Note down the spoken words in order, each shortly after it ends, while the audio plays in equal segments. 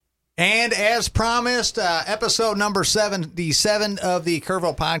And as promised, episode number 77 of the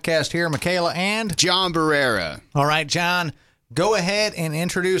Kerrville podcast here, Michaela and John Barrera. All right, John, go ahead and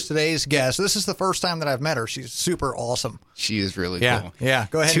introduce today's guest. This is the first time that I've met her. She's super awesome. She is really cool. Yeah,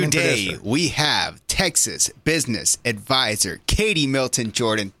 go ahead and introduce her. Today, we have Texas business advisor Katie Milton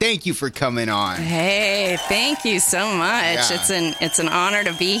Jordan. Thank you for coming on. Hey, thank you so much. Yeah. It's an honor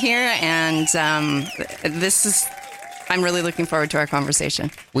to be here, and I'm really looking forward to our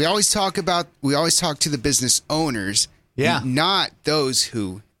conversation. We always talk to the business owners, not those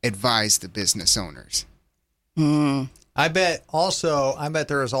who advise the business owners. I bet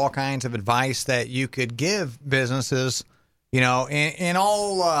there is all kinds of advice that you could give businesses, in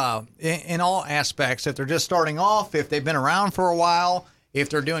all aspects. If they're just starting off, if they've been around for a while, if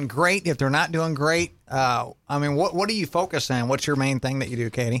they're doing great, if they're not doing great. What do you focus on? What's your main thing that you do,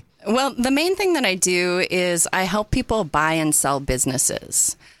 Katie? Well, the main thing that I do is I help people buy and sell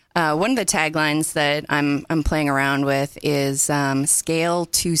businesses. One of the taglines that I'm playing around with is scale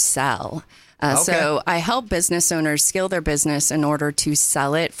to sell. So I help business owners scale their business in order to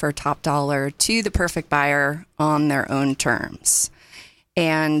sell it for top dollar to the perfect buyer on their own terms.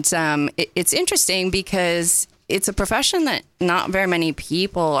 And it's interesting because it's a profession that not very many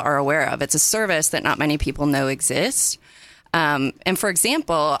people are aware of. It's a service that not many people know exists. And for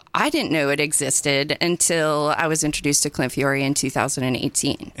example, I didn't know it existed until I was introduced to Clint Fiore in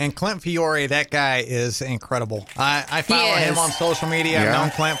 2018. And Clint Fiore, that guy is incredible. I follow him on social media. I've known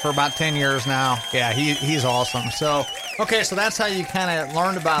Clint for about 10 years now. Yeah, he's awesome. So that's how you kind of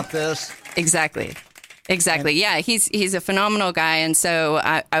learned about this. Exactly. Yeah, he's a phenomenal guy. And so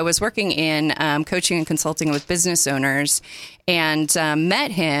I was working in coaching and consulting with business owners and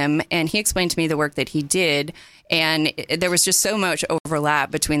met him, and he explained to me the work that he did. And there was just so much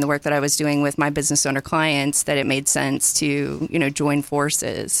overlap between the work that I was doing with my business owner clients that it made sense to, join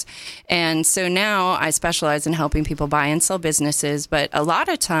forces. And so now I specialize in helping people buy and sell businesses. But a lot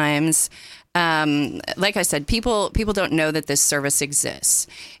of times, like I said, people don't know that this service exists.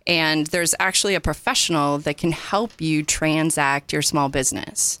 And there's actually a professional that can help you transact your small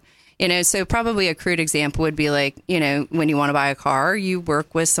business. So probably a crude example would be like, when you want to buy a car, you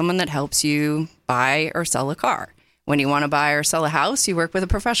work with someone that helps you buy or sell a car. When you want to buy or sell a house, you work with a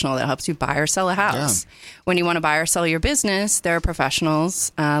professional that helps you buy or sell a house. Yeah. When you want to buy or sell your business, there are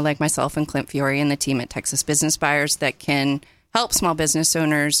professionals like myself and Clint Fiore and the team at Texas Business Buyers that can help small business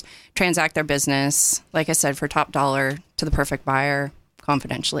owners transact their business, like I said, for top dollar to the perfect buyer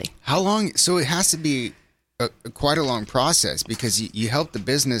confidentially. How long? So it has to be quite a long process because you help the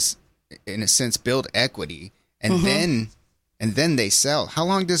business, in a sense, build equity, and then they sell. How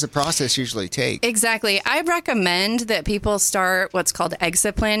long does the process usually take? Exactly. I recommend that people start what's called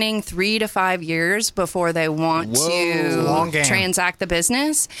exit planning 3 to 5 years before they want to transact the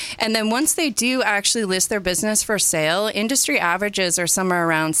business. And then once they do actually list their business for sale, industry averages are somewhere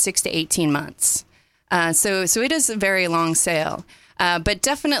around 6 to 18 months. So it is a very long sale. But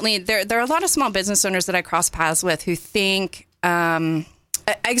definitely, there are a lot of small business owners that I cross paths with who think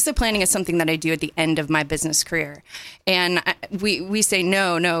exit planning is something that I do at the end of my business career. And we say,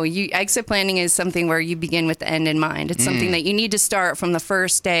 no, exit planning is something where you begin with the end in mind. It's something that you need to start from the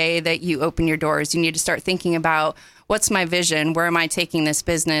first day that you open your doors. You need to start thinking about, what's my vision? Where am I taking this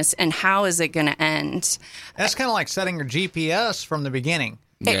business? And how is it going to end? That's kind of like setting your GPS from the beginning.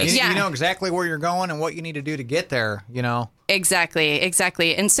 Yes. You know exactly where you're going and what you need to do to get there, Exactly.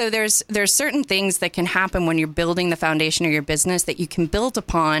 And so there's certain things that can happen when you're building the foundation of your business that you can build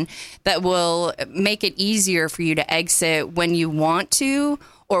upon that will make it easier for you to exit when you want to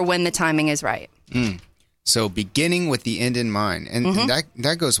or when the timing is right. So beginning with the end in mind. And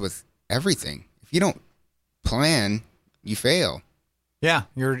that goes with everything. If you don't plan, you fail. Yeah,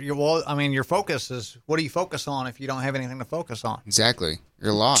 your focus is, what do you focus on if you don't have anything to focus on? Exactly.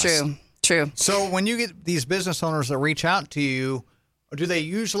 You're lost. True. So when you get these business owners that reach out to you, are they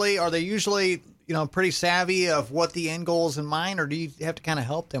usually pretty savvy of what the end goal is in mind, or do you have to kind of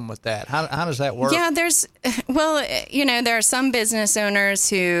help them with that? How does that work? Yeah, there are some business owners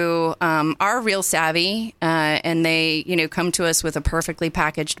who are real savvy, and they, come to us with a perfectly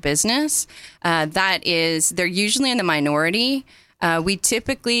packaged business. They're usually in the minority. We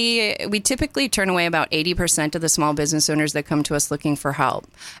typically turn away about 80% of the small business owners that come to us looking for help.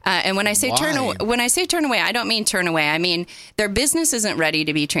 And when I say turn away, I don't mean turn away. I mean their business isn't ready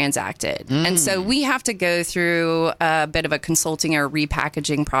to be transacted, and so we have to go through a bit of a consulting or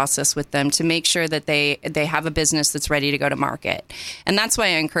repackaging process with them to make sure that they have a business that's ready to go to market. And that's why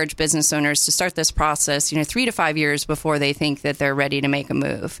I encourage business owners to start this process, 3 to 5 years before they think that they're ready to make a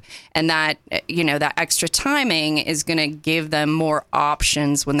move. And that, that extra timing is going to give them more more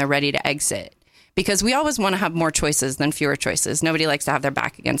options when they're ready to exit. Because we always want to have more choices than fewer choices. Nobody likes to have their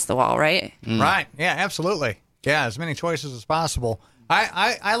back against the wall, right? Right. Yeah, absolutely. Yeah, as many choices as possible.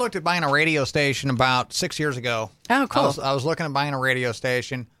 I looked at buying a radio station about 6 years ago. Oh, cool. I was looking at buying a radio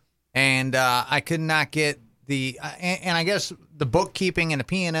station, and I could not get and I guess the bookkeeping and the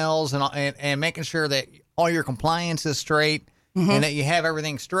P&Ls and making sure that all your compliance is straight and that you have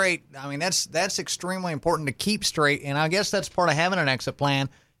everything straight. I mean, that's extremely important to keep straight, and I guess that's part of having an exit plan,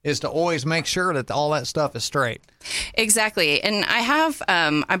 is to always make sure that all that stuff is straight. Exactly. And I have,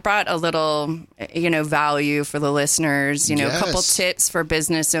 I brought a little, value for the listeners, a couple tips for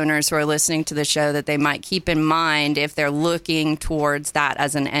business owners who are listening to the show that they might keep in mind if they're looking towards that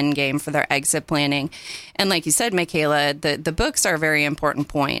as an end game for their exit planning. And like you said, Michaela, the books are a very important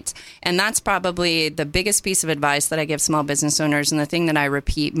point. And that's probably the biggest piece of advice that I give small business owners. And the thing that I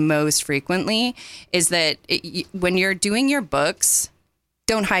repeat most frequently is that when you're doing your books,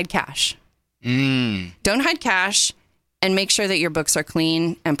 don't hide cash. Don't hide cash, and make sure that your books are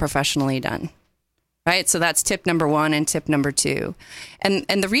clean and professionally done. Right? So that's tip number 1 and tip number 2.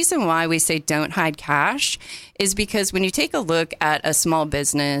 And the reason why we say don't hide cash is because when you take a look at a small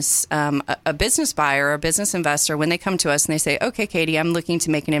business, a business buyer or a business investor, when they come to us and they say, okay, Katie, I'm looking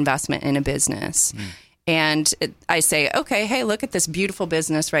to make an investment in a business. And I say, okay, hey, look at this beautiful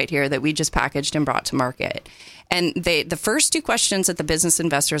business right here that we just packaged and brought to market. And the first 2 questions that the business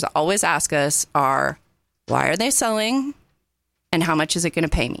investors always ask us are, why are they selling? And how much is it going to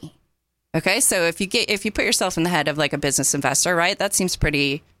pay me? Okay, so if you put yourself in the head of like a business investor, right, that seems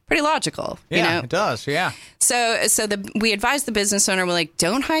pretty logical. Yeah, it does. Yeah. So we advise the business owner, we're like,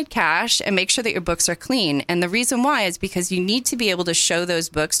 don't hide cash and make sure that your books are clean. And the reason why is because you need to be able to show those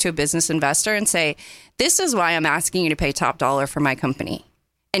books to a business investor and say, this is why I'm asking you to pay top dollar for my company.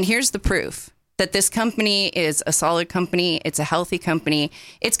 And here's the proof that this company is a solid company. It's a healthy company.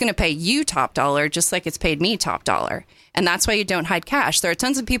 It's going to pay you top dollar, just like it's paid me top dollar. And that's why you don't hide cash. There are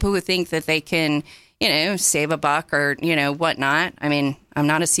tons of people who think that they can, save a buck or, whatnot. I mean, I'm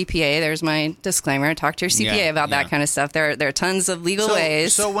not a CPA. There's my disclaimer. Talk to your CPA about that kind of stuff. There are tons of legal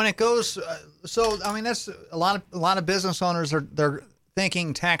ways. So when it goes, that's a lot of business owners they're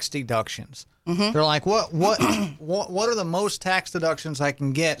thinking tax deductions. They're like, what are the most tax deductions I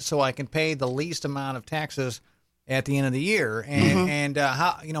can get so I can pay the least amount of taxes at the end of the year? And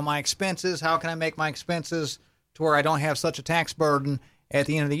how, my expenses, how can I make my expenses to where I don't have such a tax burden at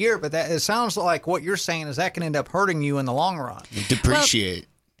the end of the year? But it sounds like what you're saying is that can end up hurting you in the long run. Depreciate.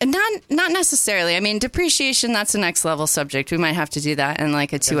 Not necessarily. I mean, depreciation, that's a next level subject. We might have to do that in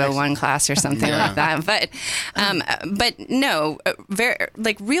like a 201 class or something like that. But no,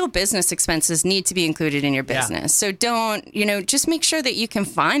 real business expenses need to be included in your business. Yeah. So don't, just make sure that you can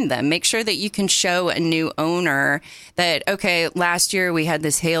find them. Make sure that you can show a new owner that, okay, last year we had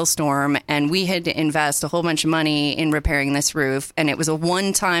this hailstorm and we had to invest a whole bunch of money in repairing this roof, and it was a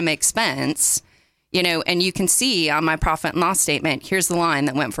one-time expense. And you can see on my profit and loss statement, here's the line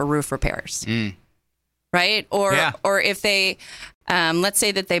that went for roof repairs, right? Or if they, let's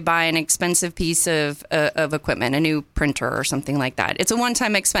say that they buy an expensive piece of equipment, a new printer or something like that. It's a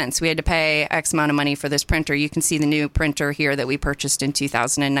one-time expense. We had to pay X amount of money for this printer. You can see the new printer here that we purchased in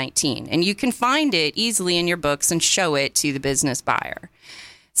 2019. And you can find it easily in your books and show it to the business buyer.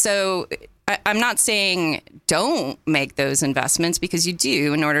 So I'm not saying don't make those investments, because you do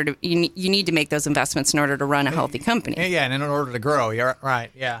you need to make those investments in order to run a healthy company. Yeah, and in order to grow. You're right.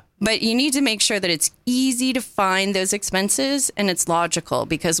 Yeah. But you need to make sure that it's easy to find those expenses and it's logical,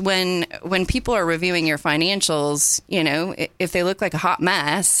 because when people are reviewing your financials, if they look like a hot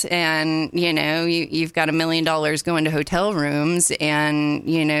mess and, you've got $1 million going to hotel rooms and,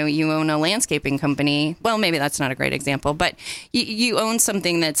 you own a landscaping company. Well, maybe that's not a great example, but you own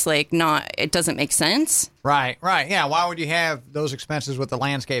something that's it doesn't make sense. Right. Yeah. Why would you have those expenses with the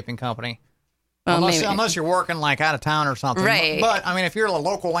landscaping company? Well, unless you're working like out of town or something. Right. But I mean, if you're a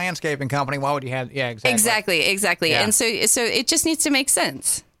local landscaping company, why would you have? Yeah, exactly. Yeah. And so it just needs to make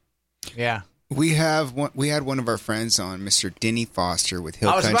sense. Yeah. We had one of our friends on, Mr. Denny Foster with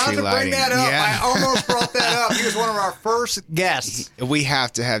Hill Country Lighting. I was about to bring that up. Yeah. I almost brought that up. He was one of our first guests. We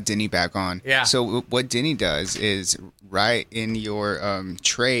have to have Denny back on. Yeah. So what Denny does is, right in your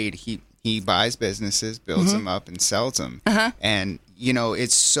trade, he buys businesses, builds them up, and sells them. And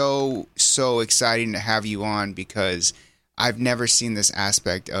it's so exciting to have you on, because I've never seen this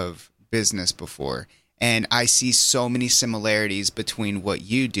aspect of business before. And I see so many similarities between what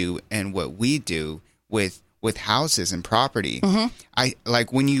you do and what we do with houses and property. I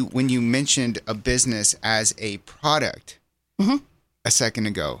like when you mentioned a business as a product a second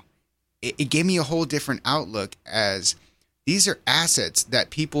ago, it gave me a whole different outlook as These are assets that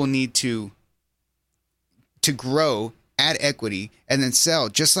people need to grow, add equity, and then sell,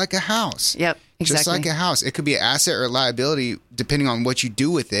 just like a house. Yep, exactly. Just like a house. It could be an asset or a liability depending on what you do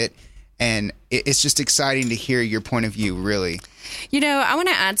with it. And it's just exciting to hear your point of view, really. I want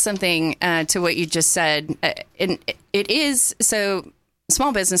to add something to what you just said. So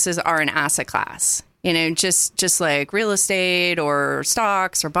small businesses are an asset class, just like real estate or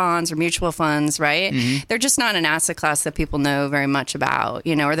stocks or bonds or mutual funds, right? Mm-hmm. They're just not an asset class that people know very much about,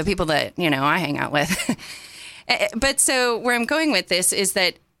 or the people that, I hang out with. But so where I'm going with this is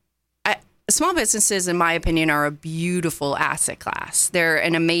that small businesses, in my opinion, are a beautiful asset class. They're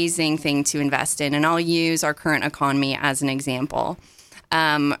an amazing thing to invest in. And I'll use our current economy as an example.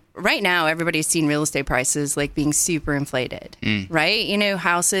 Right now, everybody's seen real estate prices like being super inflated, right?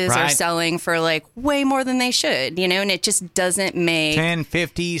 Houses are selling for like way more than they should, and it just doesn't make 10,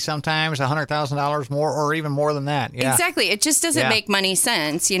 50, sometimes $100,000 more, or even more than that. Yeah. Exactly. It just doesn't make money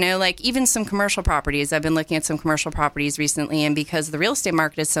sense, like even some commercial properties. I've been looking at some commercial properties recently, and because the real estate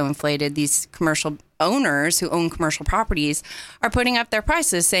market is so inflated, these commercial owners who own commercial properties are putting up their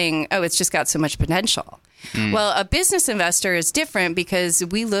prices saying, oh, it's just got so much potential. Well, a business investor is different because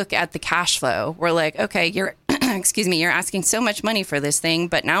we look at the cash flow. We're like, okay, you're asking so much money for this thing,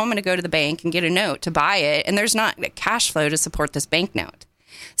 but now I'm going to go to the bank and get a note to buy it. And there's not cash flow to support this bank note.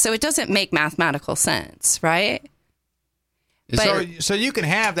 So it doesn't make mathematical sense, right? So you can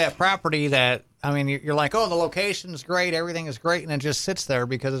have that property that, you're like, oh, the location's great, everything is great, and it just sits there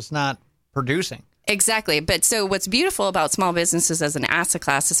because it's not producing. Exactly. But so what's beautiful about small businesses as an asset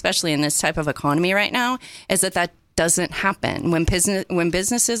class, especially in this type of economy right now, is that doesn't happen. When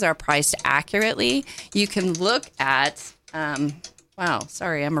businesses are priced accurately, you can look at wow,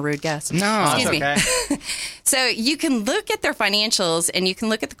 sorry, I'm a rude guest. No, excuse me. Okay. So you can look at their financials and you can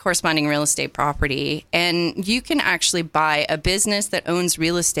look at the corresponding real estate property, and you can actually buy a business that owns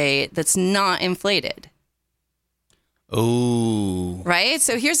real estate that's not inflated. Oh. Right?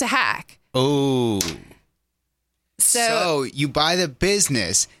 So here's a hack. Oh. So you buy the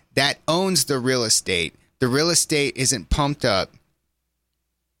business that owns the real estate. The real estate isn't pumped up.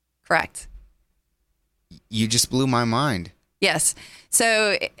 Correct. You just blew my mind. Yes.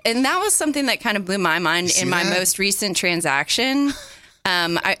 So, and that was something that kind of blew my mind in my most recent transaction.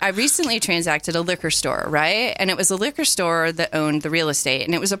 I recently transacted a liquor store, right? And it was a liquor store that owned the real estate,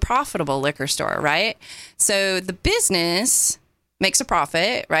 and it was a profitable liquor store, right? So the business makes a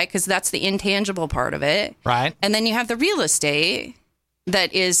profit, right? Because that's the intangible part of it. Right. And then you have the real estate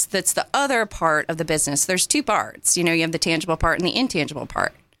that's the other part of the business. There's two parts. You have the tangible part and the intangible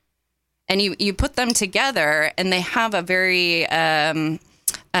part. And you put them together, and they have a very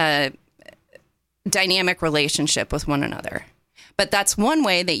dynamic relationship with one another. But that's one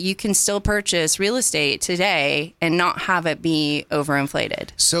way that you can still purchase real estate today and not have it be overinflated.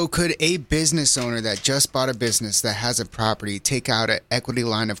 So could a business owner that just bought a business that has a property take out an equity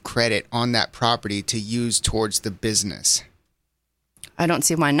line of credit on that property to use towards the business? I don't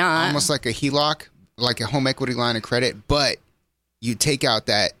see why not. Almost like a HELOC, like a home equity line of credit, but you take out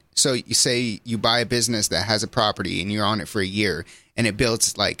that. So you say you buy a business that has a property and you're on it for a year and it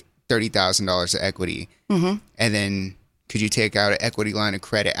builds like $30,000 of equity. Mm-hmm. And then could you take out an equity line of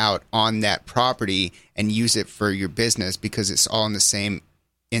credit out on that property and use it for your business because it's all in the same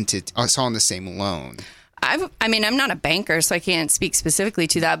entity, it's all in the same loan? I'm not a banker, so I can't speak specifically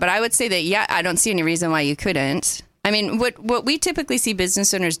to that, but I would say that, I don't see any reason why you couldn't. What we typically see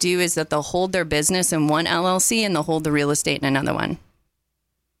business owners do is that they'll hold their business in one LLC and they'll hold the real estate in another one.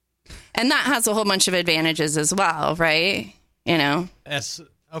 And that has a whole bunch of advantages as well, right? That's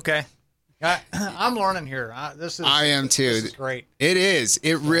okay. I'm learning here. I am too. This is great. It is.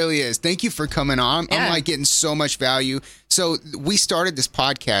 It really is. Thank you for coming on. I'm like getting so much value. So we started this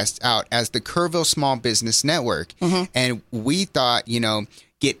podcast out as the Kerrville Small Business Network. Mm-hmm. And we thought,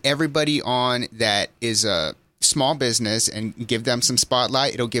 get everybody on that is a small business and give them some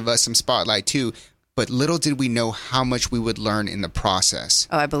spotlight. It'll give us some spotlight too. But little did we know how much we would learn in the process.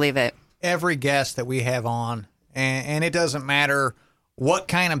 Oh, I believe it. Every guest that we have on, and it doesn't matter what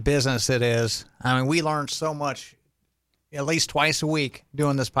kind of business it is. We learn so much at least twice a week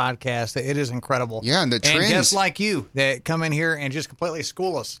doing this podcast. It is incredible. Yeah, and the trends. And guests like you that come in here and just completely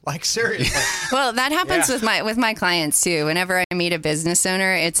school us. Like, seriously. Well, that happens with my clients too. Whenever I meet a business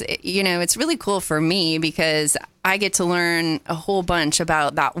owner, it's really cool for me because I get to learn a whole bunch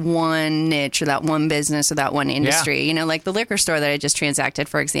about that one niche or that one business or that one industry. Yeah. Like the liquor store that I just transacted,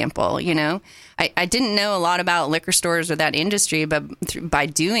 for example. I didn't know a lot about liquor stores or that industry, but by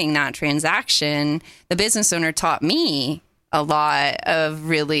doing that transaction, the business owner taught me a lot of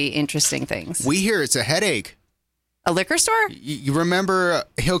really interesting things. We hear it's a headache. A liquor store? You remember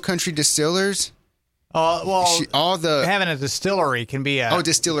Hill Country Distillers? Well, all the having a distillery can be a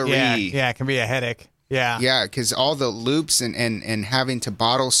distillery. Yeah, it can be a headache. Yeah, because all the loops and having to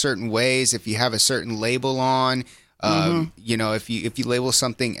bottle certain ways. If you have a certain label on, you know, if you label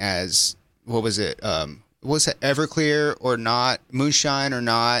something as what was it? Was it Everclear or not? Moonshine or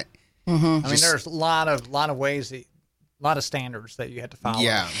not? I mean, there's a lot of ways, a lot of standards that you have to follow.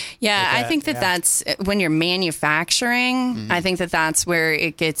 Yeah. I think that's when you're manufacturing. I think that's where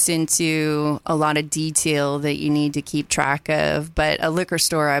it gets into a lot of detail that you need to keep track of. But a liquor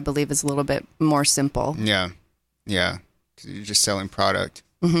store, I believe, is a little bit more simple. Yeah. Because you're just selling product.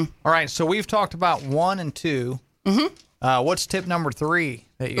 All right, so we've talked about 1 and 2. What's tip number 3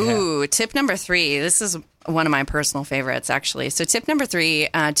 that you have? Tip number 3. This is one of my personal favorites, actually. So tip number 3,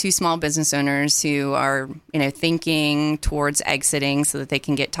 to small business owners who are, thinking towards exiting so that they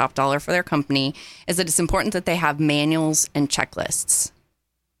can get top dollar for their company, is that it's important that they have manuals and checklists.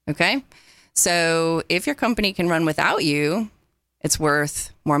 Okay? So if your company can run without you, it's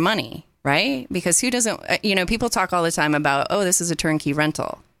worth more money, right? Because who doesn't, people talk all the time about, this is a turnkey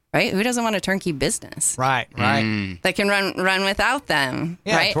rental. Right? Who doesn't want a turnkey business? Right. That can run without them.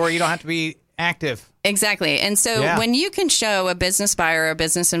 Yeah, right? To where you don't have to be active. Exactly. And so when you can show a business buyer or a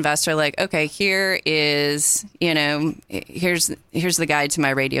business investor, like, okay, here is, here's the guide to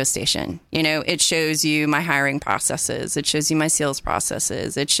my radio station. It shows you my hiring processes. It shows you my sales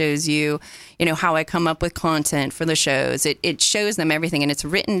processes. It shows you, how I come up with content for the shows. It shows them everything, and it's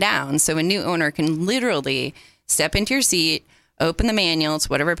written down. So a new owner can literally step into your seat, open the manual, it's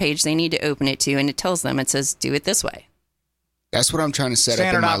whatever page they need to open it to, and it tells them, it says, do it this way. That's what I'm trying to set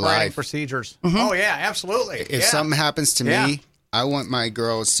Standard up in my operating life. Procedures. Oh, yeah, absolutely. If something happens to me, I want my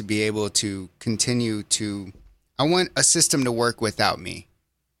girls to be able to continue to, I want a system to work without me.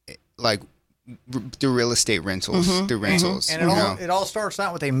 Like the real estate rentals, the rentals. And it all starts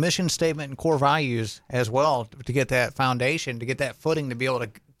out with a mission statement and core values as well to get that foundation, to get that footing to be able to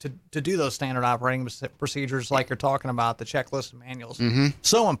do those standard operating procedures like you're talking about, the checklists and manuals.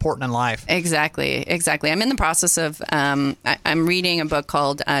 So important in life. Exactly. I'm in the process of, I'm reading a book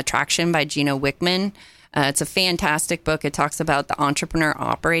called Traction by Gino Wickman. It's a fantastic book. It talks about the Entrepreneur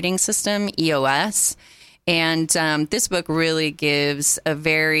Operating System, EOS. And this book really gives a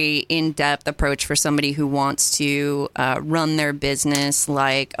very in-depth approach for somebody who wants to run their business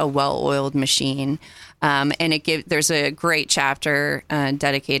like a well-oiled machine. And there's a great chapter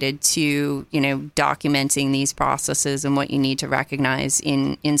dedicated to, documenting these processes and what you need to recognize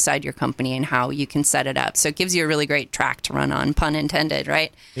inside your company and how you can set it up. So it gives you a really great track to run on, pun intended,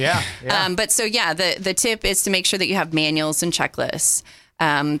 right? Yeah. The tip is to make sure that you have manuals and checklists.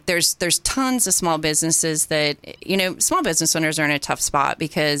 There's tons of small businesses that, small business owners are in a tough spot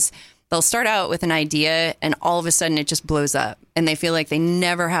because they'll start out with an idea and all of a sudden it just blows up and they feel like they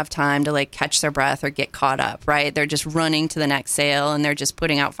never have time to catch their breath or get caught up, right? They're just running to the next sale and they're just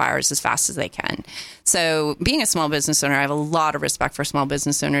putting out fires as fast as they can. So being a small business owner, I have a lot of respect for small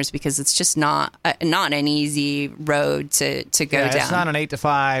business owners because it's just not an easy road to go down. It's not an 8 to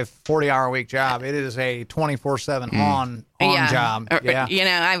 5, 40-hour week job. It is a 24/7 on job.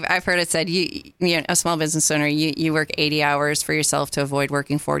 Yeah. I've heard it said, a small business owner, you work 80 hours for yourself to avoid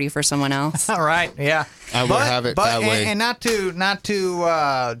working 40 for someone else. All right. Yeah. I would have it that way. And not to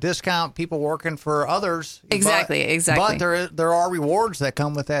discount people working for others. Exactly. But there are rewards that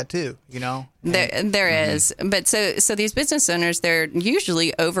come with that too, There is. But so these business owners, they're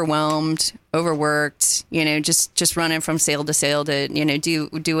usually overwhelmed, overworked, just running from sale to sale to,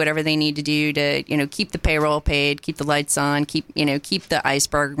 do whatever they need to do to, keep the payroll paid, keep the lights on, keep the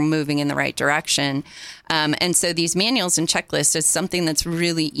iceberg moving in the right direction. And so these manuals and checklists is something that's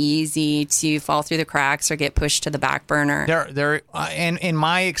really easy to fall through the cracks or get pushed to the back burner. In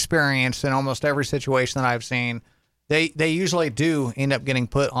my experience, in almost every situation that I've seen, they usually do end up getting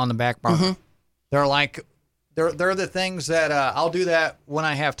put on the back burner. They're the things that I'll do that when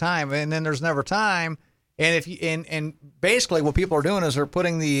I have time, and then there's never time. And and basically what people are doing is they're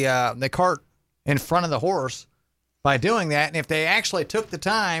putting the cart in front of the horse by doing that. And if they actually took the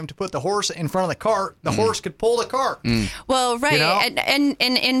time to put the horse in front of the cart, the horse could pull the cart. Well, right.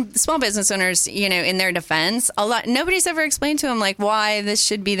 And small business owners, in their defense, nobody's ever explained to them why this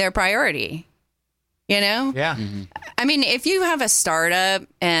should be their priority. Yeah. I mean, if you have a startup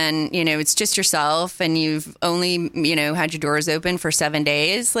and, it's just yourself and you've only, had your doors open for 7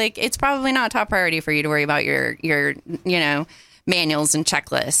 days, it's probably not top priority for you to worry about your manuals and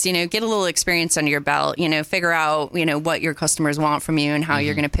checklists. Get a little experience under your belt, figure out, what your customers want from you and how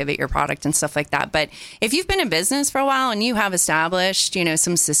you're going to pivot your product and stuff like that. But if you've been in business for a while and you have established,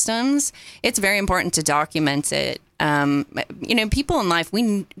 some systems, it's very important to document it. people in life,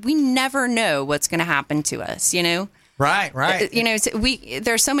 we never know what's going to happen to us, Right.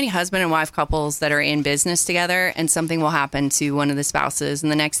 There's so many husband and wife couples that are in business together, and something will happen to one of the spouses,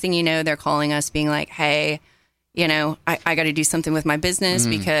 and the next thing you know, they're calling us being like, hey, I got to do something with my business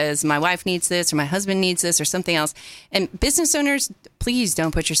because my wife needs this or my husband needs this or something else. And business owners, please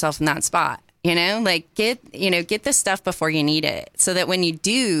don't put yourself in that spot. Get this stuff before you need it, so that when you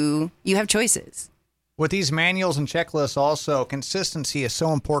do, you have choices. With these manuals and checklists also, consistency is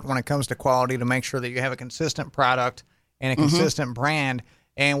so important when it comes to quality, to make sure that you have a consistent product and a consistent brand.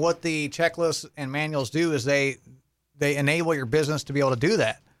 And what the checklists and manuals do is they enable your business to be able to do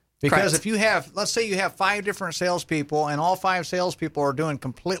that. Because if you have, let's say you have 5 different salespeople, and all 5 salespeople are doing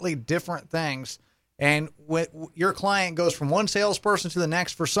completely different things, and when your client goes from one salesperson to the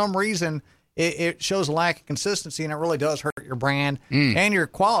next, for some reason, it shows a lack of consistency, and it really does hurt your brand and your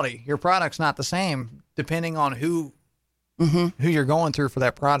quality. Your product's not the same depending on who you're going through for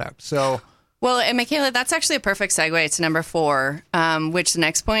that product. So, well, and Michaela, that's actually a perfect segue to number 4, which the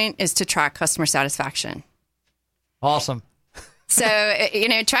next point is to track customer satisfaction. Awesome. So,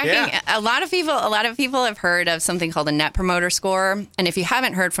 tracking, a lot of people have heard of something called a Net Promoter Score. And if you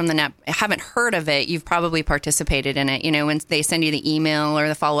haven't heard of it, you've probably participated in it. When they send you the email or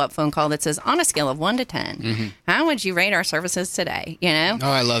the follow-up phone call that says, on a scale of 1 to 10, how would you rate our services today? Oh,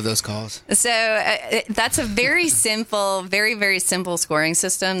 I love those calls. So that's a very simple, very, very simple scoring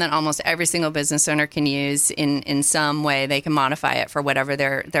system that almost every single business owner can use in some way. They can modify it for whatever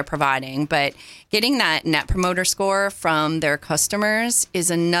they're providing. But getting that Net Promoter Score from their customers is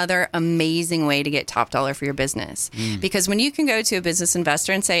another amazing way to get top dollar for your business. Because when you can go to a business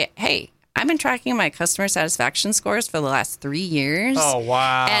investor and say, hey, I've been tracking my customer satisfaction scores for the last 3 years. Oh,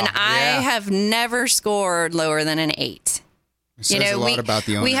 wow. And I have never scored lower than an 8. It says a lot about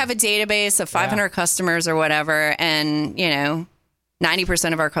the owner. We have a database of 500 customers or whatever, and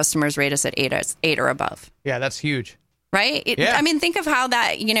 90% of our customers rate us at 8 or above. Yeah, that's huge. Right? I mean, think of how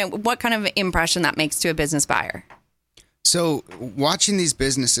that, what kind of impression that makes to a business buyer. So watching these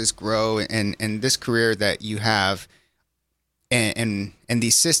businesses grow and this career that you have and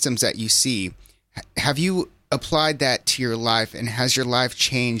these systems that you see, have you applied that to your life, and has your life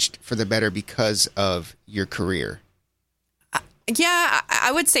changed for the better because of your career? Yeah,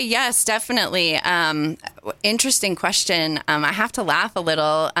 I would say yes, definitely. Interesting question. I have to laugh a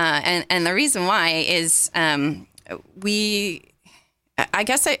little. And the reason why is I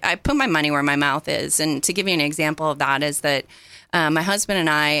guess I put my money where my mouth is. And to give you an example of that is that my husband and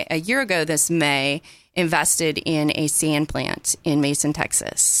I, a year ago this May, invested in a sand plant in Mason,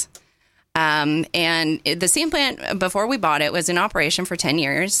 Texas. And the sand plant, before we bought it, was in operation for 10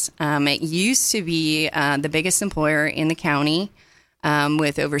 years. It used to be the biggest employer in the county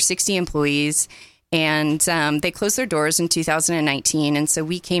with over 60 employees. And they closed their doors in 2019. And so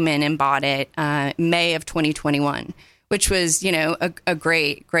we came in and bought it May of 2021. Which was, a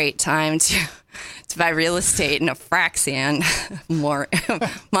great time to buy real estate in a frac sand more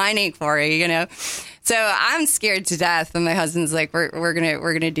mining quarry, So I'm scared to death. And my husband's like, we're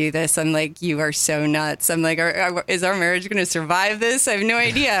gonna do this. I'm like, you are so nuts. I'm like, is our marriage gonna survive this? I have no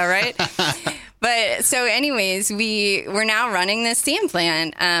idea, right? But so anyways, we're now running this sand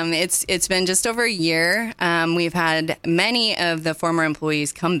plant. It's been just over a year. We've had many of the former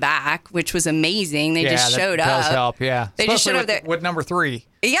employees come back, which was amazing. They just showed up. Does help, yeah. They just showed up with number 3.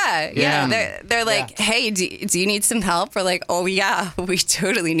 Yeah. They're like, hey, do you need some help? We're like, oh yeah, we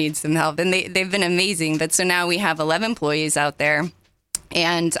totally need some help. And they've been amazing. But so now we have 11 employees out there,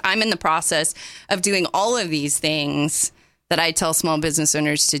 and I'm in the process of doing all of these things that I tell small business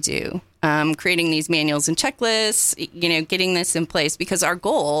owners to do. Creating these manuals and checklists, getting this in place, because our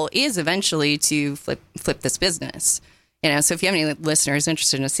goal is eventually to flip this business. So if you have any listeners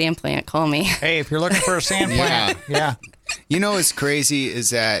interested in a sand plant, call me. Hey, if you're looking for a sand plant, yeah. What's crazy is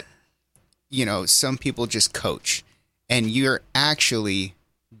that, some people just coach, and you're actually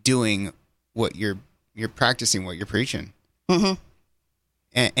doing what you're practicing, what you're preaching. Mm-hmm.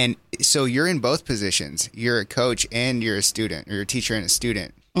 And so you're in both positions. You're a coach and you're a student, or you're a teacher and a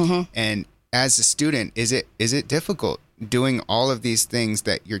student. Mm-hmm. And as a student, is it difficult doing all of these things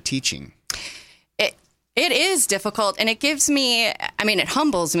that you're teaching? It is difficult, and it gives me, it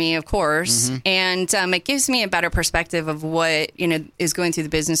humbles me, of course, and it gives me a better perspective of what, is going through the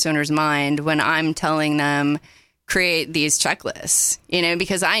business owner's mind when I'm telling them create these checklists,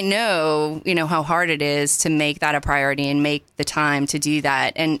 because I know, how hard it is to make that a priority and make the time to do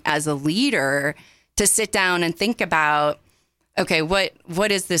that. And as a leader, to sit down and think about, okay, what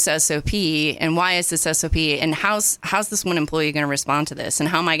is this SOP, and why is this SOP, and how's this one employee going to respond to this, and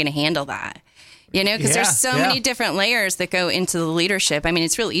how am I going to handle that? You know, because there's so many different layers that go into the leadership. I mean,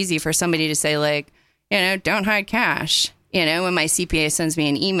 it's real easy for somebody to say, like, you know, don't hide cash. You know, when my CPA sends me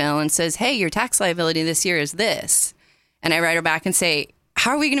an email and says, hey, your tax liability this year is this. And I write her back and say,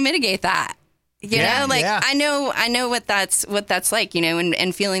 how are we going to mitigate that? You know, like, I know what that's like, you know,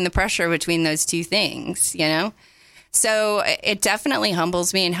 and feeling the pressure between those two things, you know. So it definitely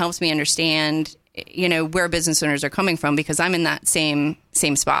humbles me and helps me understand, you know, where business owners are coming from, because I'm in that same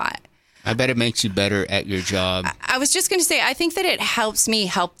spot. I bet it makes you better at your job. I was just going to say, I think that it helps me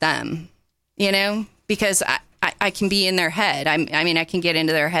help them, you know, because I can be in their head. I mean, I can get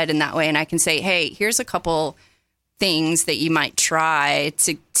into their head in that way, and I can say, hey, here's a couple things that you might try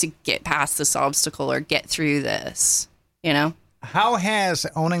to get past this obstacle or get through this, you know? How has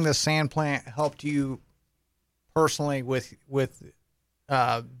owning the sand plant helped you personally with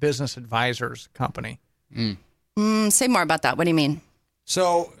Business Advisors Company? Say more about that. What do you mean?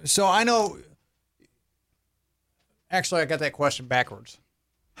 So I know. Actually, I got that question backwards.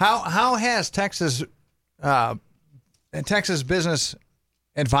 How has Texas Business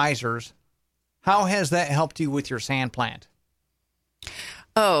Advisors? How has that helped you with your sand plant?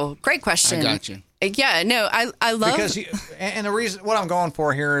 Oh, great question. I got you. Yeah, no, I love because and the reason what I'm going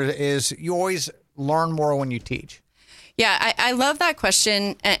for here is you always learn more when you teach. Yeah, I love that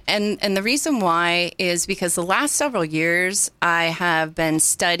question. And the reason why is because the last several years I have been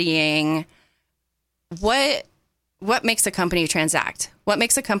studying what makes a company transact, what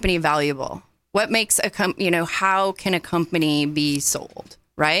makes a company valuable, what makes a how can a company be sold,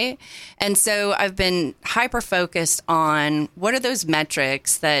 right? And so I've been hyper focused on what are those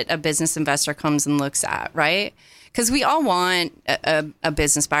metrics that a business investor comes and looks at, right? Because we all want a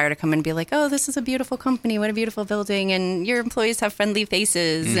business buyer to come and be like, oh, this is a beautiful company. What a beautiful building. And your employees have friendly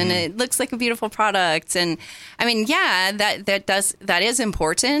faces and it looks like a beautiful product. And I mean, yeah, that is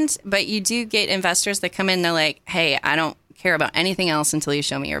important. But you do get investors that come in, they're like, hey, I don't care about anything else until you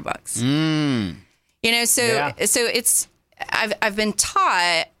show me your books. You know, so it's I've been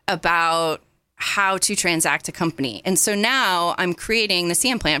taught about how to transact a company. And so now I'm creating the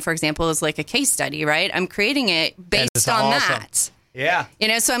sand plant, for example, is like a case study, right? I'm creating it based on that. Yeah. You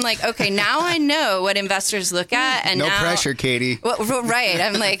know, so I'm like, okay, now I know what investors look at. And no now, pressure, Katie. Well, right.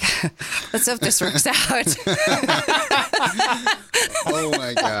 I'm like, let's hope this works out. Oh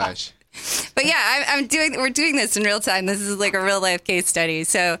my gosh. But yeah, we're doing this in real time. This is like a real life case study.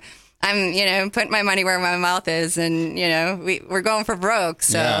 So I'm, you know, putting my money where my mouth is, and, you know, we're going for broke.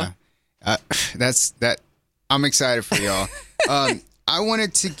 So. Yeah. I'm excited for y'all. I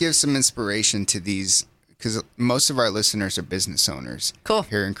wanted to give some inspiration to these because most of our listeners are business owners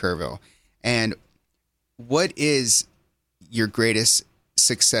here in Kerrville. And what is your greatest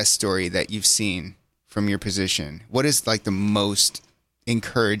success story that you've seen from your position? What is like the most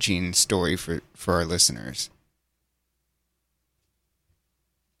encouraging story for our listeners?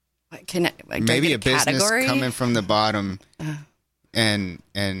 Maybe a business coming from the bottom. And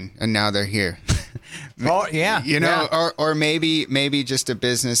now they're here. Oh yeah, you know, or maybe just a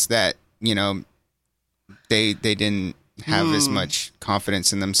business that, you know, they didn't have as much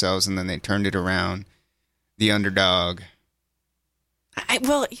confidence in themselves, and then they turned it around. The underdog.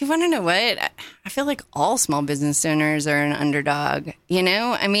 Well, you want to know what? I feel like all small business owners are an underdog. You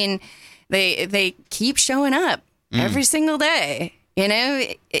know, I mean, they keep showing up every single day. You know,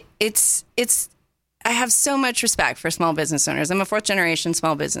 it's. I have so much respect for small business owners. I'm a fourth generation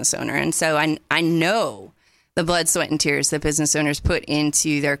small business owner. And so I know the blood, sweat, and tears that business owners put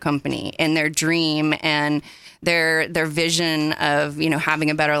into their company and their dream and their vision of, you know,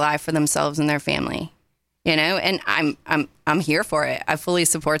 having a better life for themselves and their family, you know, and I'm here for it. I fully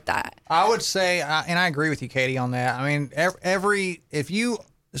support that. I would say, and I agree with you, Katie, on that. I mean, if you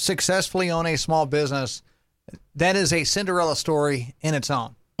successfully own a small business, that is a Cinderella story in its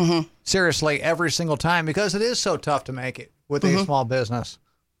own. Seriously, every single time, because it is so tough to make it with a small business,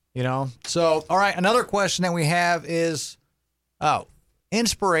 you know? So, all right. Another question that we have is,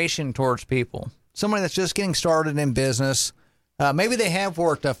 inspiration towards people, somebody that's just getting started in business. Maybe they have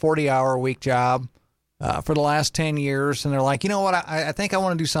worked a 40-hour-a-week job for the last 10 years. And they're like, you know what? I think I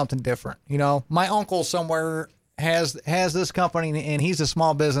want to do something different. You know, my uncle somewhere has this company and he's a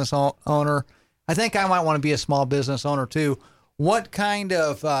small business owner. I think I might want to be a small business owner too. What kind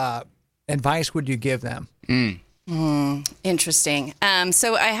of advice would you give them? Interesting.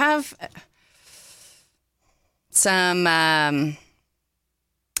 So I have some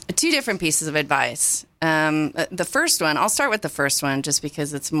Two different pieces of advice. The first one, I'll start with the first one just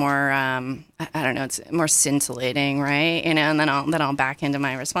because it's more, I don't know, it's more scintillating, right? You know, and then I'll back into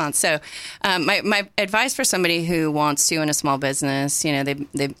my response. So, my advice for somebody who wants to in a small business, you know,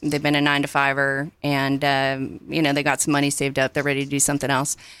 they've been a 9-to-5er and, you know, they got some money saved up, they're ready to do something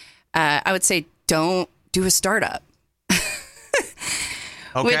else. I would say don't do a startup.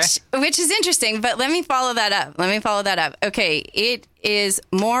 Okay. Which is interesting, but let me follow that up. Okay, it is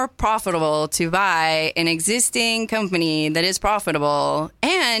more profitable to buy an existing company that is profitable,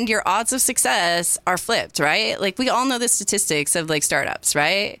 and your odds of success are flipped, right? Like, we all know the statistics of, like, startups,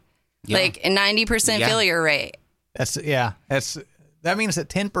 right? Yeah. Like a 90% failure rate. That means that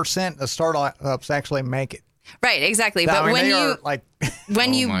 10% of startups actually make it. Right, exactly. But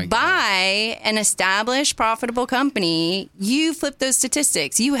when you buy an established, profitable company, you flip those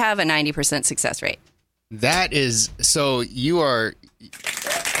statistics. You have a 90% success rate. That is, so you are,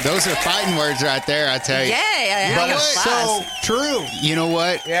 those are fighting words right there, I tell you. Yeah. But it's so true. You know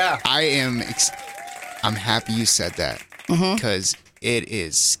what? Yeah. I'm happy you said that because it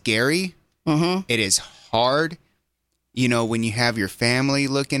is scary. Mm-hmm. It is hard. You know, when you have your family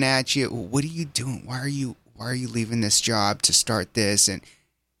looking at you, what are you doing? Why are you leaving this job to start this?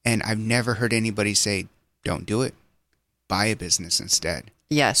 And I've never heard anybody say, don't do it. Buy a business instead.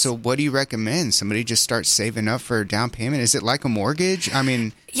 Yes. So what do you recommend? Somebody just start saving up for a down payment? Is it like a mortgage? I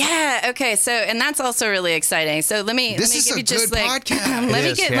mean... Yeah. Okay. So, and that's also really exciting. So let me give you just like,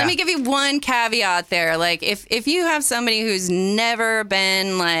 let me give you one caveat there. Like if you have somebody who's never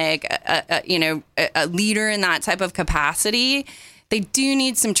been like, a leader in that type of capacity, they do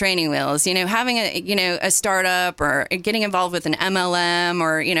need some training wheels, you know, having a startup or getting involved with an MLM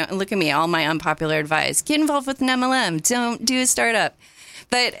or, you know, look at me, all my unpopular advice, get involved with an MLM, don't do a startup.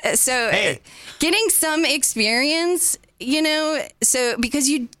 But getting some experience, you know, so because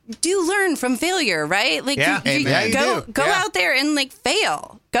you do learn from failure, right? Like you go out there and like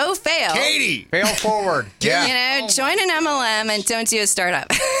fail. Go fail. Katie, fail forward. You know, join an MLM and don't do a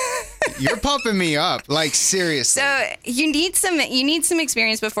startup. You're pumping me up, like seriously. So you need some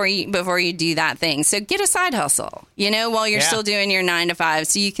experience before you do that thing. So get a side hustle, you know, while you're still doing your 9-to-5,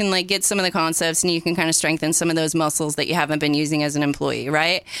 so you can like get some of the concepts and you can kind of strengthen some of those muscles that you haven't been using as an employee,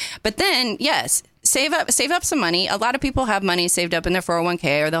 right? But then, yes, save up some money. A lot of people have money saved up in their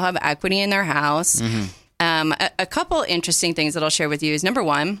 401k, or they'll have equity in their house. Mm-hmm. A couple interesting things that I'll share with you is, number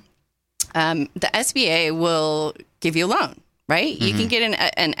one, the SBA will give you a loan. Right? Mm-hmm. You can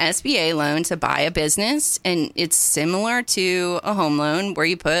get an SBA loan to buy a business, and it's similar to a home loan where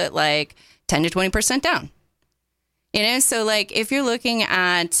you put like 10 to 20% down. You know, so like if you're looking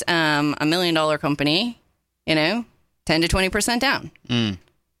at $1 million company, you know, 10 to 20% down. Mm.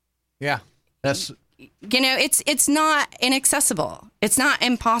 Yeah, that's... You know, it's not inaccessible. It's not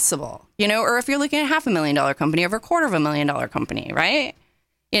impossible. You know, or if you're looking at $500,000 company over $250,000 company, right?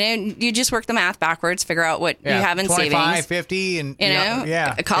 You know, you just work the math backwards, figure out what you have in 25, savings. 50,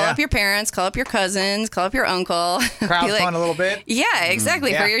 and call up your parents, call up your cousins, call up your uncle. Crowdfund a little bit. Yeah,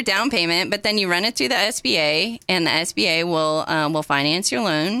 exactly, for your down payment. But then you run it through the SBA, and the SBA will finance your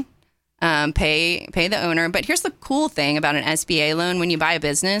loan, pay the owner. But here's the cool thing about an SBA loan: when you buy a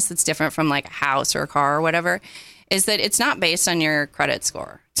business, that's different from like a house or a car or whatever, is that it's not based on your credit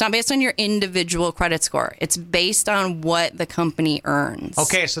score. It's not based on your individual credit score. It's based on what the company earns.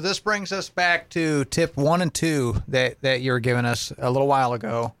 Okay, so this brings us back to tip 1 and 2 that you were giving us a little while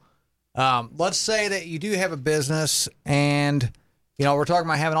ago. Let's say that you do have a business and, you know, we're talking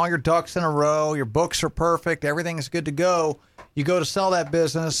about having all your ducks in a row, your books are perfect, everything's good to go. You go to sell that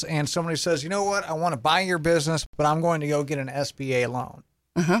business and somebody says, you know what, I want to buy your business, but I'm going to go get an SBA loan.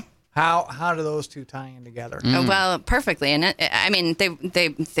 Uh-huh. How do those two tie in together? Well, perfectly. And I mean,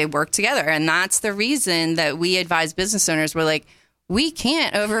 they work together. And that's the reason that we advise business owners. We're like, we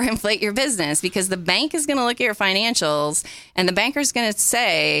can't overinflate your business because the bank is going to look at your financials and the banker's going to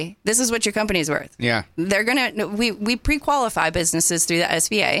say, this is what your company's worth. Yeah. They're going to, we pre-qualify businesses through the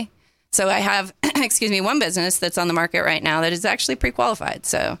SBA. So I have, one business that's on the market right now that is actually pre-qualified.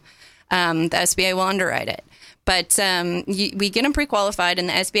 So the SBA will underwrite it. But we get them pre-qualified, and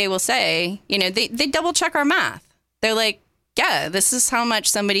the SBA will say, you know, they double check our math. They're like, yeah, this is how much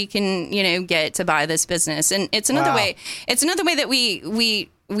somebody can, you know, get to buy this business. And it's another way. It's another way that we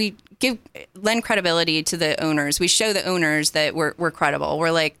lend credibility to the owners. We show the owners that we're credible. We're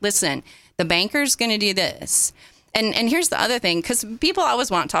like, listen, the banker's going to do this. And here's the other thing, because people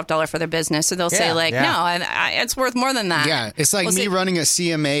always want top dollar for their business. So they'll say like, no, it's worth more than that. Yeah, it's like running a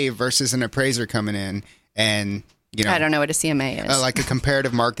CMA versus an appraiser coming in. And, you know, I don't know what a CMA is. Like a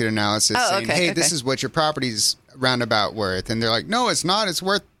comparative market analysis saying, this is what your property's roundabout worth. And they're like, no, it's not. It's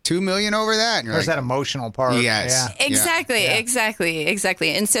worth $2 million over that. And you're There's like, that emotional part. Yes. Yeah.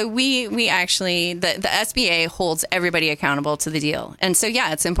 Exactly. And so we actually, the SBA holds everybody accountable to the deal. And so,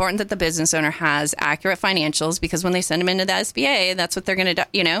 yeah, it's important that the business owner has accurate financials, because when they send them into the SBA, that's what they're going to do,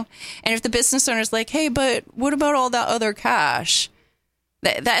 you know? And if the business owner's like, hey, but what about all that other cash? The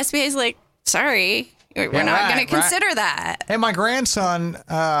SBA is like, sorry, we're not going to consider that. Hey, my grandson,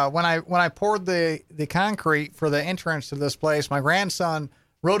 when I poured the concrete for the entrance to this place, my grandson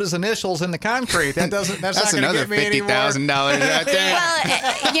wrote his initials in the concrete. That's not going to get me $50,000 right there.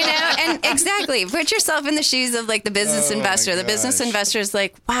 Well, you know, and exactly. Put yourself in the shoes of like the business investor. The business investor is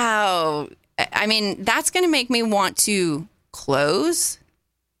like, wow. I mean, that's going to make me want to close,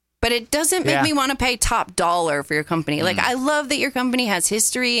 but it doesn't make me want to pay top dollar for your company. Like, I love that your company has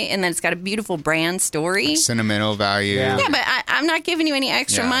history and that it's got a beautiful brand story. Sentimental value. Yeah, but I'm not giving you any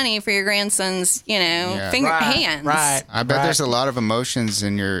extra money for your grandson's, you know, hands. Right. I bet there's a lot of emotions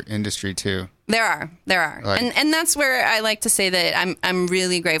in your industry too. There are. Like, and that's where I like to say that I'm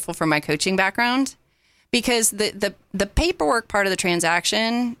really grateful for my coaching background, because the paperwork part of the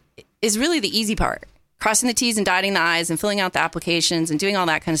transaction is really the easy part. Crossing the T's and dotting the I's and filling out the applications and doing all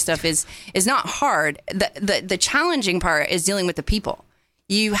that kind of stuff is not hard. The challenging part is dealing with the people.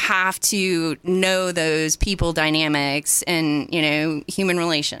 You have to know those people dynamics and, you know, human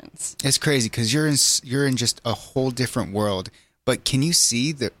relations. It's crazy because you're in just a whole different world. But can you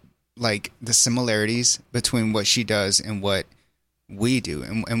see the similarities between what she does and what we do,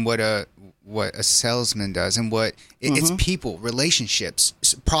 and what a salesman does, and what it's people, relationships,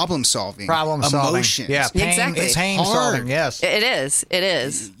 problem solving, emotions. Yeah, pain, exactly. It's pain hard. solving. Yes, It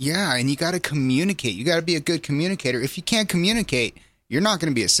is. Yeah, and you got to communicate. You got to be a good communicator. If you can't communicate, you're not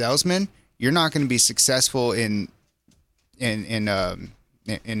going to be a salesman. You're not going to be successful in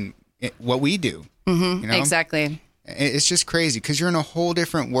what we do. Mm-hmm. You know? Exactly. It's just crazy because you're in a whole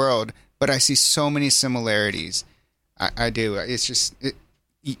different world, but I see so many similarities. I do. It's just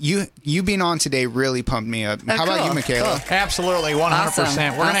you being on today really pumped me up. How about you, Michaela? Cool. Absolutely, 100%.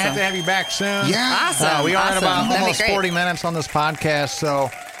 Awesome. We're going to have you back soon. Yeah. Awesome. We are at about That'd be almost great. 40 minutes on this podcast, so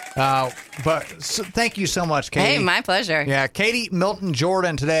thank you so much, Katie. Hey, my pleasure. Yeah, Katie Milton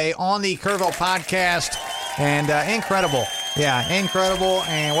Jordan today on the Kerrville podcast, and incredible. Yeah, incredible,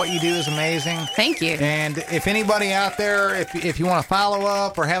 and what you do is amazing. Thank you. And if anybody out there, if you want to follow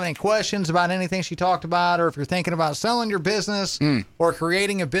up or have any questions about anything she talked about, or if you're thinking about selling your business or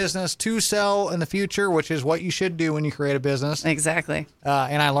creating a business to sell in the future, which is what you should do when you create a business. Exactly.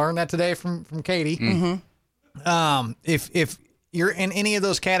 And I learned that today from Katie. Mm-hmm. If you're in any of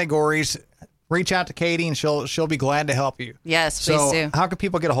those categories, reach out to Katie, and she'll be glad to help you. Yes, please do. How can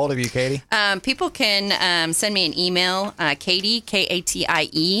people get a hold of you, Katie? People can send me an email, Katie,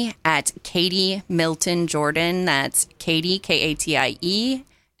 Katie, at Katie Milton Jordan. That's Katie, Katie,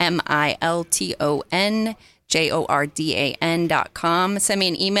 MiltonJordan.com. Send me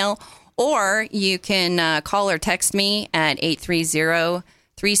an email, or you can call or text me at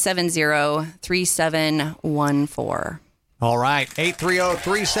 830-370-3714. All right,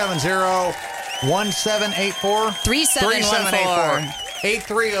 830-370-1784. 3714.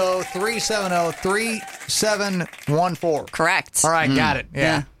 830-370-3714. Correct. All right, got it.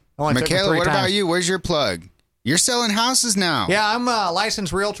 Yeah. Michaela, what about you? Where's your plug? You're selling houses now. Yeah, I'm a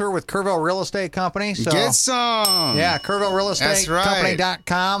licensed realtor with Kerrville Real Estate Company. So get some. Yeah,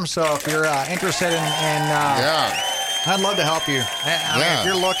 KerrvilleRealEstateCompany.com. So if you're interested in I'd love to help you. I mean, if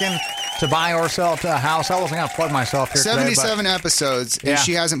you're looking to buy or sell a house, I wasn't going to plug myself here 77 episodes, and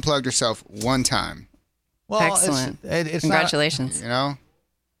she hasn't plugged herself one time. Well, excellent. It's Congratulations. You know?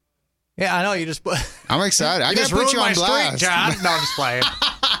 Yeah, I know. You just I'm excited. I got to put you on blast. John. No, I'm just playing.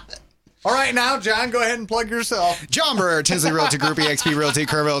 All right, now, John, go ahead and plug yourself. John Brewer, Tinsley Realty Group, eXp Realty,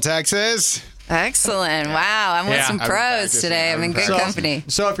 Kerrville, Texas. Excellent. Wow. I'm with some pros today. I'm in good company.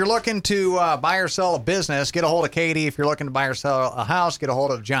 So if you're looking to buy or sell a business, get a hold of Katie. If you're looking to buy or sell a house, get a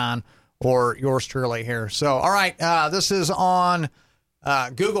hold of John or yours truly here. So, all right, this is on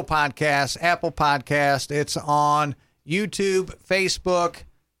Google Podcasts, Apple Podcast. It's on YouTube, Facebook.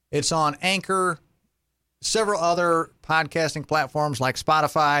 It's on Anchor, several other podcasting platforms like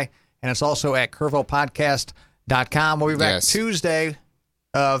Spotify, and it's also at KerrvillePodcast.com. We'll be back Tuesday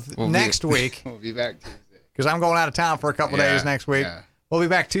of next week. We'll be back Tuesday. Because I'm going out of town for a couple days next week. Yeah. We'll be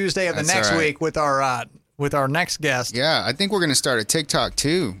back Tuesday of the next week with our next guest. Yeah, I think we're going to start a TikTok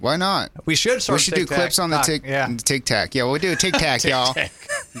too. Why not? We should start. We should do clips on the TikTok. Yeah, we'll do a TikTok, y'all.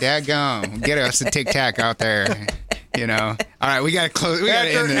 Daggone. Get us a TikTok out there. You know. All right, we got to close. We got to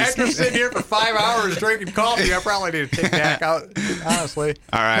end this. After sitting here for 5 hours drinking coffee, I probably need to take Dak out, honestly.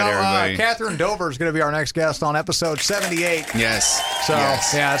 All right, everybody. Catherine Dover is going to be our next guest on episode 78. Yes. So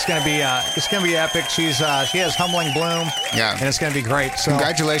yes. yeah, it's going to be epic. She has Humbling Bloom. Yeah. And it's going to be great. So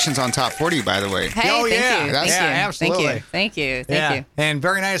congratulations on top 40, by the way. Hey, oh thank yeah, you. yeah, Thank you. absolutely. Thank you. And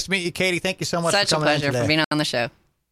very nice to meet you, Katie. Thank you so much Such for a coming in pleasure today. for being on the show.